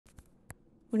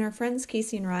When our friends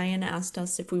Casey and Ryan asked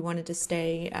us if we wanted to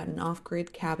stay at an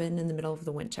off-grid cabin in the middle of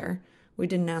the winter, we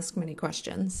didn't ask many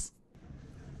questions.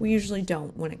 We usually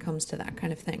don't when it comes to that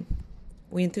kind of thing.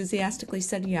 We enthusiastically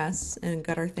said yes and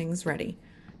got our things ready,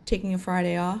 taking a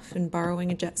Friday off and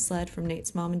borrowing a jet sled from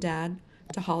Nate's mom and dad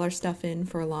to haul our stuff in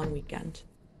for a long weekend.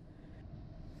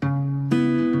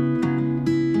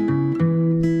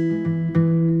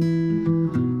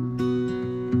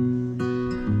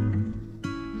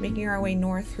 Making our way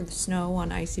north through the snow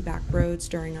on icy back roads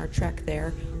during our trek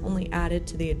there only added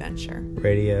to the adventure.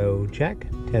 Radio check,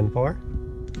 10-4.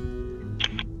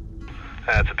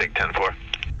 That's a big 10-4.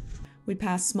 We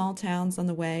passed small towns on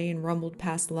the way and rumbled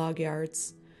past log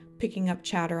yards, picking up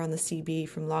chatter on the CB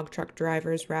from log truck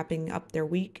drivers wrapping up their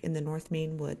week in the North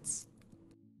Maine woods.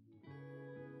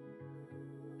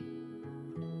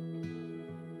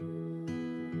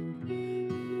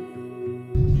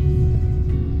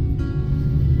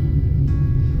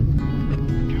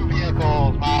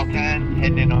 Mile 10,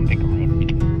 heading in on Pickle Road.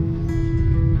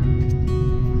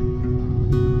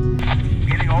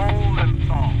 Getting old and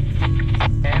soft.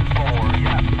 And bored,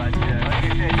 yeah. But like I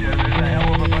said, there's a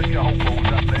hell of a bunch of hopefuls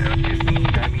up there. 15.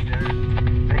 I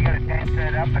mean, they got a tent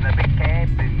set up and a big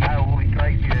camp, and holy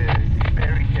Christ,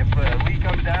 if Lee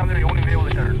comes down there, you won't even be able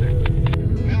to turn there.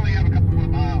 We only have a couple more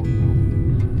miles, so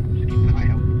just keep an eye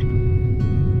out.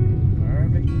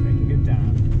 Perfect, making good time.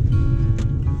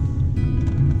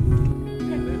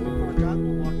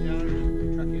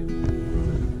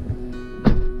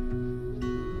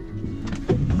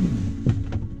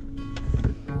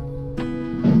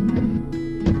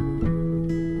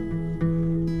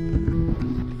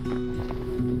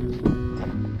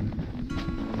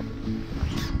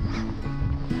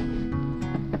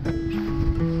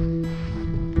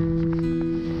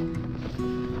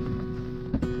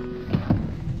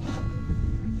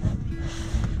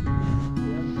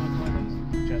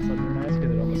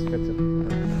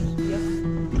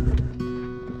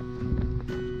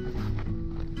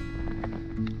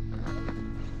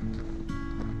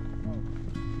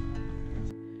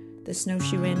 The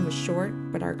snowshoe inn was short,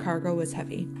 but our cargo was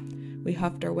heavy. We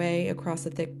huffed our way across a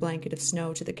thick blanket of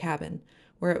snow to the cabin,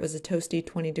 where it was a toasty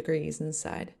 20 degrees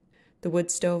inside. The wood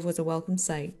stove was a welcome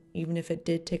sight, even if it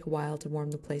did take a while to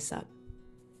warm the place up.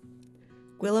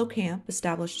 Willow Camp,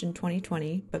 established in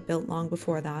 2020, but built long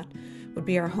before that, would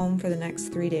be our home for the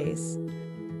next 3 days.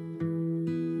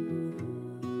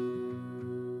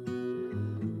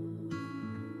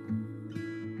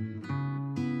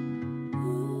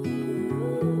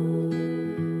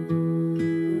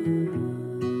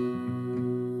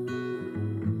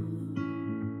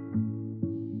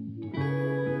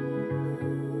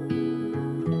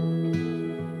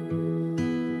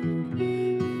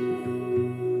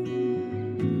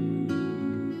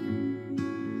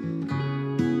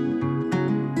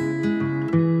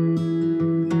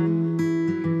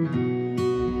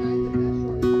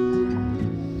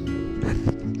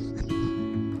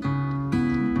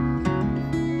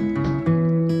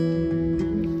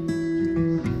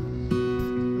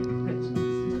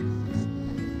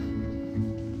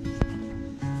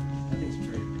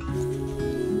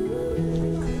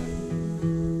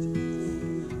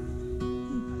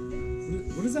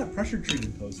 What is that pressure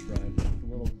treated post, Ryan? The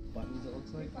little buttons it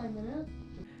looks like?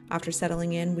 After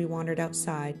settling in, we wandered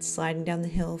outside, sliding down the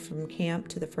hill from camp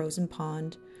to the frozen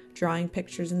pond, drawing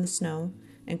pictures in the snow,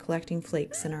 and collecting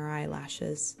flakes in our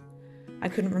eyelashes. I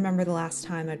couldn't remember the last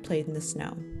time I'd played in the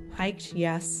snow. Hiked,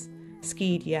 yes.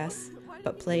 Skied, yes.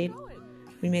 But played?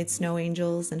 We made snow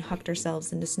angels and hucked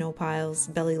ourselves into snow piles,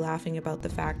 belly laughing about the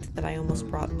fact that I almost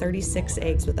brought 36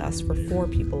 eggs with us for 4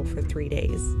 people for 3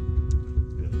 days.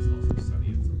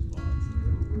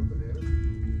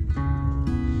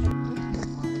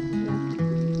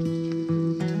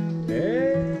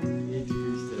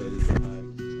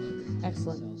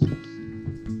 Excellent.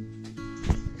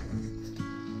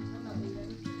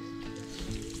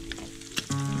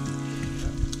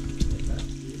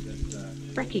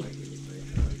 Brecky.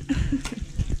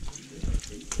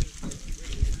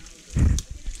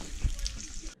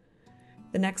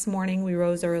 The next morning we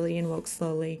rose early and woke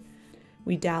slowly.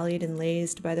 We dallied and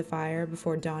lazed by the fire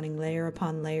before donning layer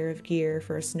upon layer of gear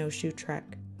for a snowshoe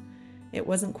trek. It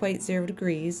wasn't quite 0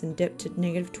 degrees and dipped to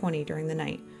 -20 during the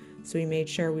night, so we made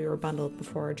sure we were bundled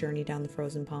before our journey down the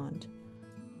frozen pond.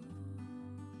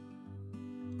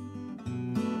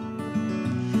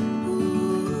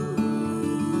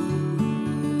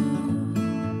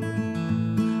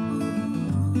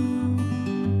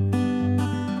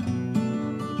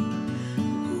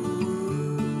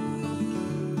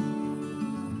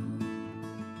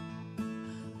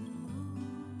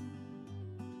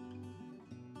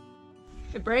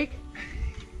 It break?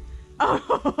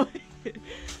 Oh,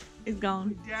 he's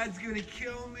gone. Dad's gonna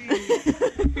kill me.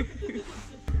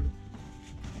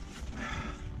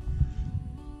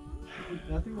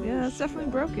 Yeah, it's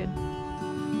definitely broken.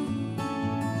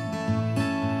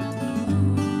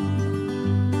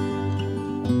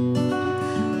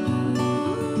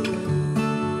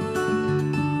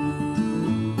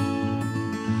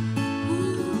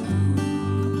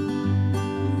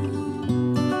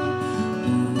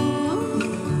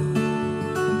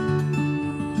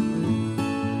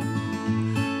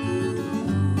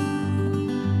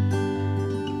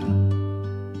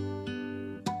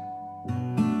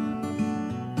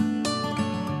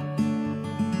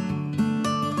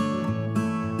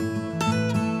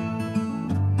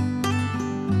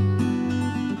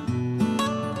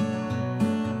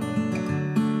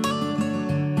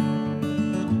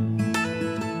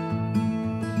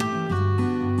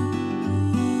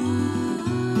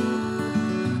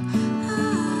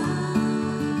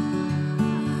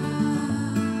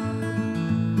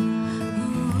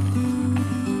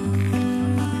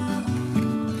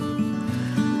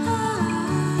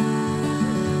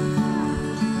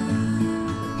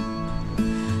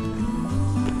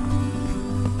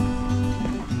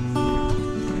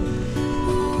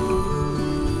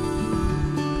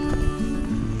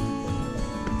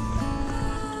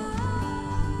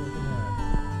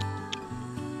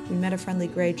 We met a friendly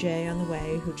gray jay on the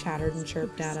way who chattered and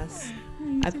chirped at us.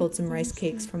 I pulled some rice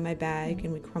cakes from my bag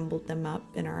and we crumbled them up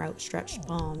in our outstretched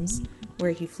palms,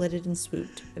 where he flitted and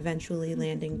swooped, eventually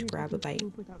landing to grab a bite.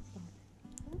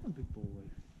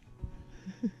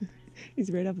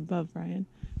 He's right up above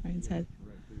Ryan's head.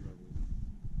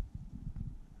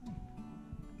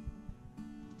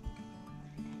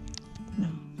 No.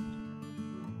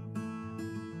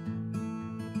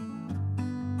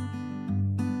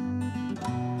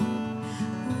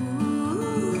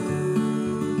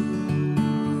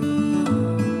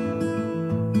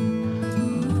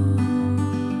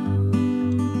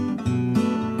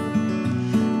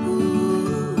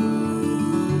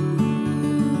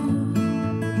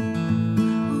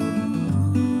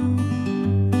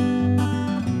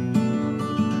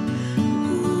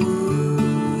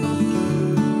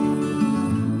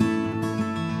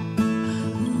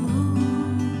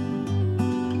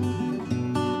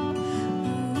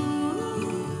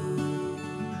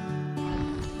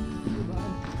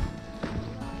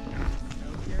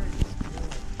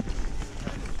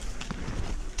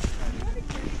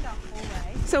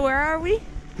 So where are we?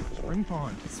 Spring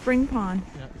pond. Spring Pond.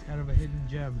 Yeah, it's kind of a hidden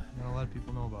gem. Not a lot of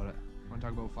people know about it. I want to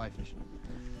talk about fly fishing.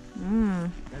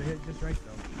 Gotta hit it just right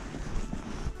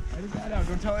though. Edit that out.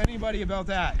 Don't tell anybody about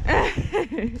that.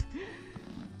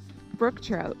 Brook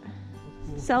trout.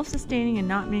 Cool. Self-sustaining and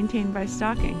not maintained by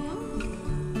stocking.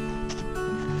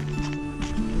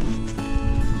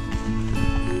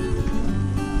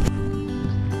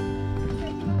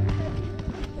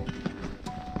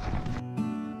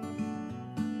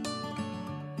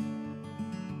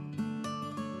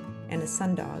 And a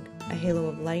sundog, a halo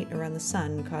of light around the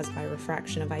sun caused by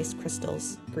refraction of ice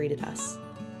crystals, greeted us.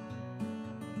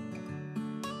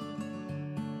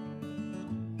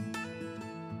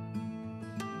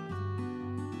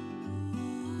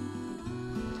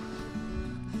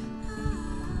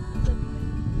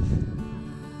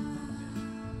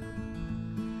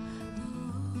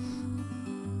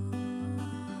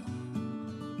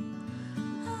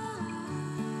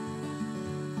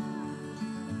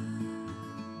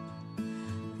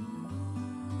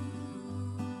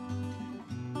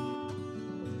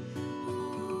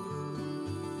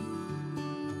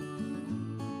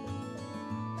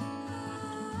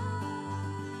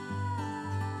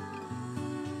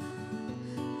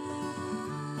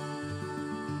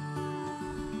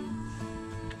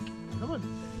 Come on.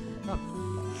 Come.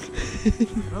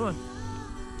 Come on.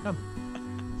 Come.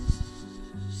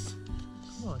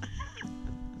 Come on.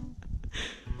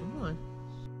 Come on.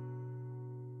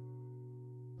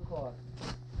 2 o'clock.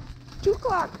 2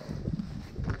 o'clock.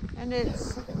 And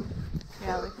it's,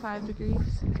 yeah, like 5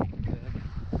 degrees.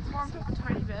 It's warmed up a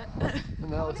tiny bit.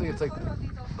 And that looks like it's like,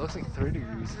 looks like 3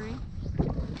 degrees. 3.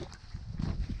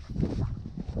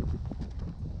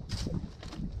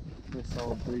 It's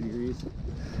solid 3 degrees.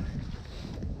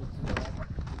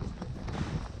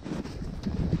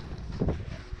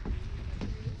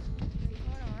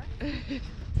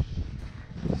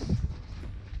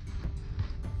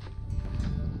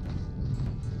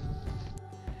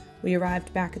 We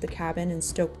arrived back at the cabin and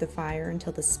stoked the fire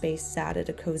until the space sat at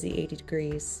a cozy 80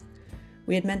 degrees.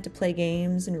 We had meant to play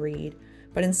games and read,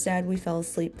 but instead we fell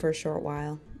asleep for a short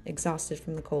while, exhausted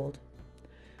from the cold.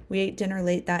 We ate dinner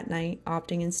late that night,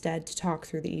 opting instead to talk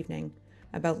through the evening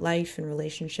about life and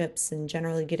relationships and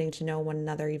generally getting to know one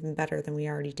another even better than we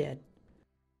already did.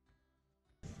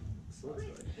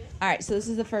 Alright, so this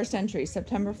is the first entry,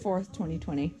 September 4th,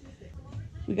 2020.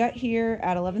 We got here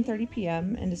at 11:30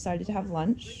 p.m. and decided to have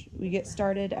lunch. We got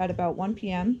started at about 1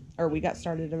 p.m.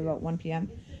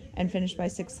 and finished by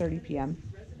 6:30 p.m.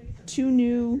 2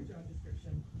 new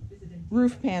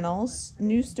roof panels,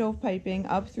 new stovepiping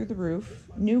up through the roof,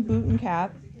 new boot and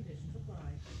cap.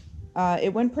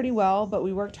 It went pretty well, but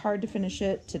we worked hard to finish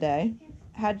it today.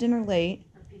 Had dinner late.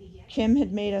 Kim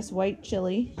had made us white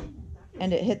chili,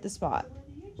 and it hit the spot.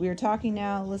 We are talking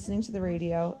now, listening to the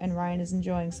radio, and Ryan is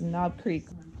enjoying some Knob Creek.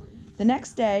 The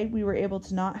next day, we were able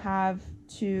to not have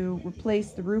to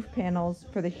replace the roof panels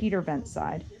for the heater vent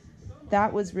side.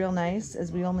 That was real nice,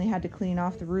 as we only had to clean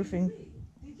off the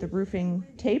roofing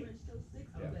tape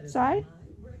side,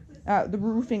 the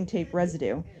roofing tape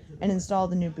residue, and install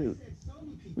the new boot.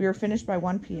 We were finished by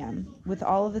 1 p.m. With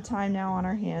all of the time now on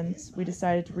our hands, we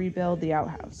decided to rebuild the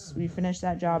outhouse. We finished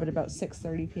that job at about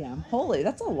 6:30 p.m. Holy,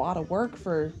 that's a lot of work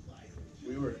for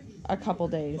a couple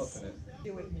days.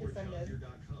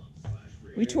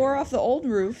 We tore off the old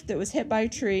roof that was hit by a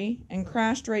tree and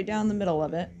crushed right down the middle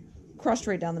of it.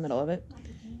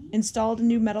 Installed a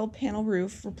new metal panel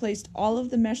roof, replaced all of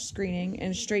the mesh screening,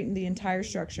 and straightened the entire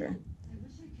structure.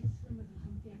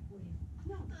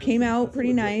 Came out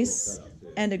pretty nice,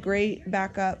 and a great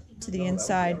backup to the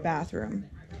inside bathroom.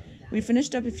 We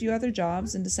finished up a few other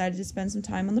jobs and decided to spend some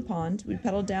time on the pond. We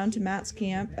pedaled down to Matt's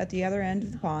camp at the other end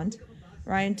of the pond.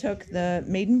 Ryan took the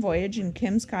maiden voyage in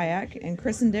Kim's kayak and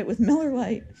christened it with Miller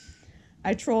Lite.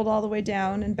 I trolled all the way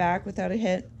down and back without a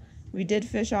hit. We did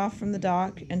fish off from the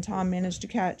dock, and Tom managed to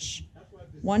catch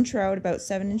 1 trout about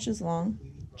 7 inches long.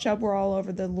 Chub were all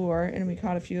over the lure, and we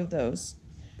caught a few of those.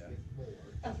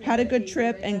 Had a good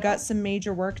trip and got some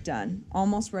major work done.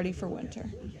 Almost ready for winter.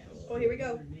 Oh, here we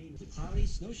go. Cloudy,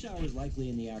 snow showers likely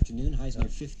in the afternoon, highs near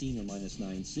 15 or minus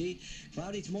 9 C.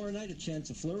 Cloudy tomorrow night, a chance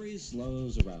of flurries,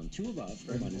 lows around 2 above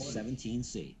or minus 17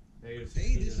 C. Hey, this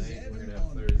is Ed. We're gonna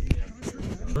have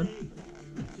flurries.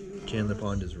 Chandler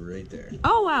Pond is right there.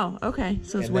 Oh, wow. Okay.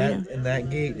 So it's way down. And that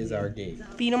gate is our gate.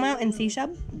 Beetle Mount and Sea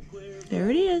Sub. There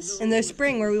it is. And the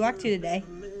spring where we walked to today.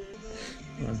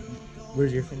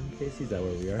 Where's your thing, Casey? Is that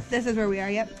where we are? This is where we are,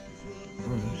 yep.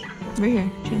 Right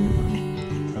here. Chandler Pond.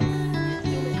 Oh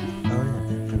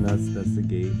yeah. And that's the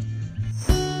gate.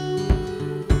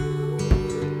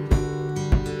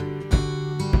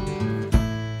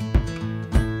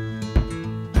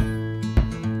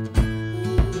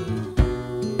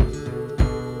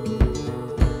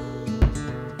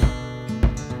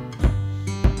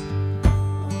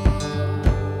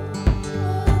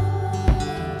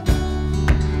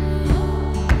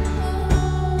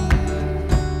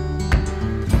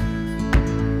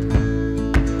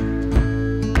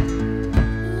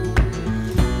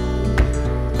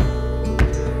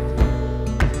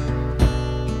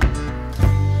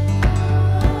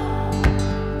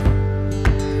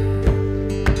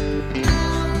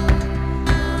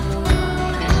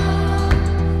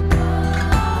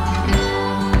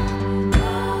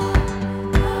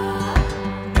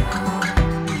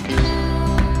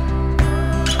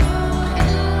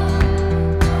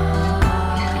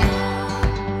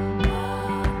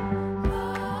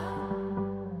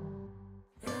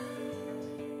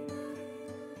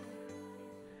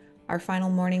 Our final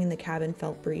morning in the cabin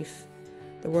felt brief.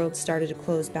 The world started to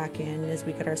close back in as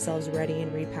we got ourselves ready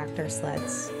and repacked our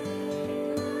sleds.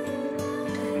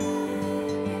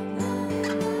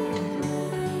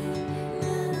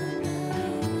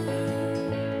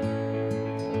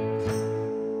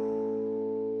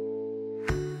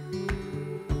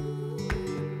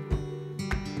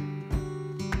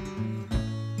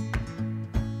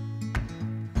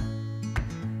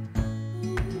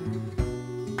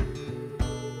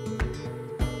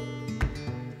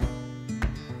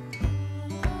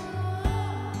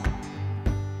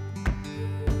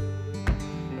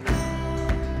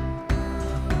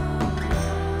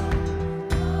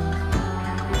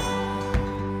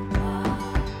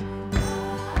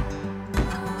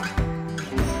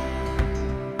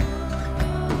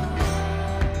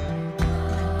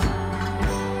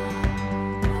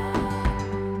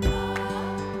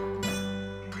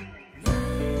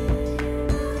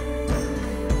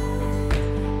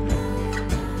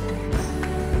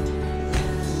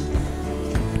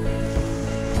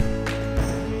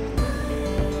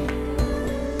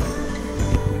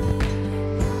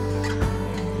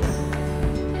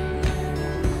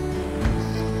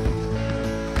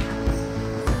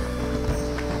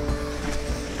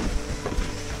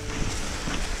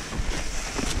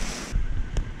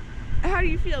 How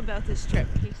do you feel about this trip,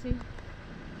 Casey?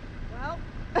 Well,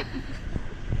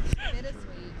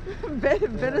 bittersweet.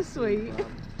 Bittersweet.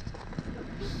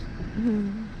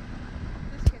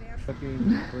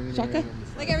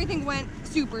 Like everything went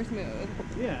super smooth.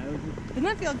 Yeah. Doesn't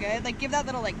that feel good? Like give that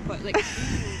little like foot like.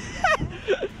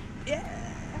 Yeah.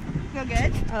 Feel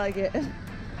good? I like it.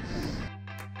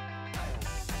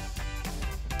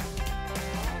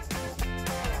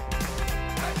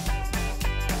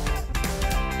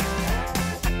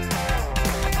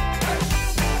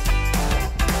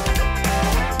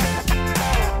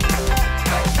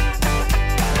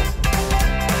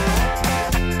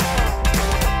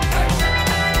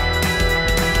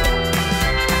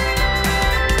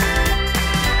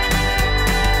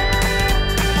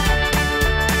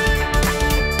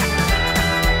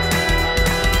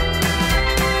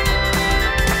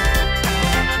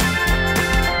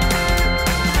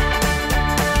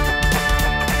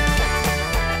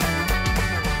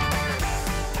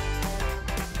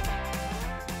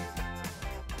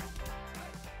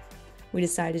 We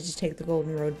decided to take the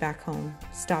Golden Road back home,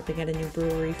 stopping at a new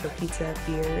brewery for pizza,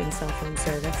 beer, and cell phone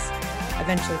service.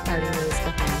 Eventually parting ways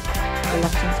for home,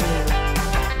 reluctant to leave.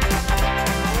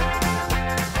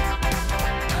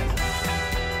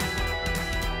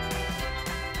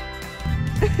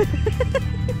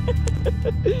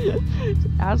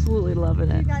 Absolutely loving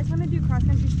Do it. you guys want to do cross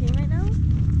country skiing right now?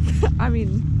 I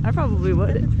mean, I probably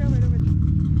would. There's a trail right over there.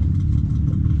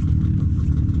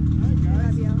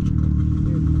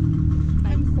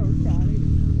 I'm so sad. I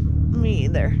don't want to go. Me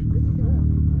either.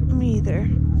 Me either.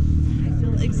 I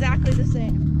feel exactly the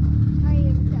same. I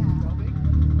am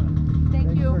sad.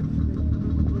 Thank you.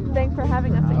 Thanks for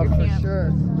having us at your camp.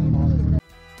 Sure.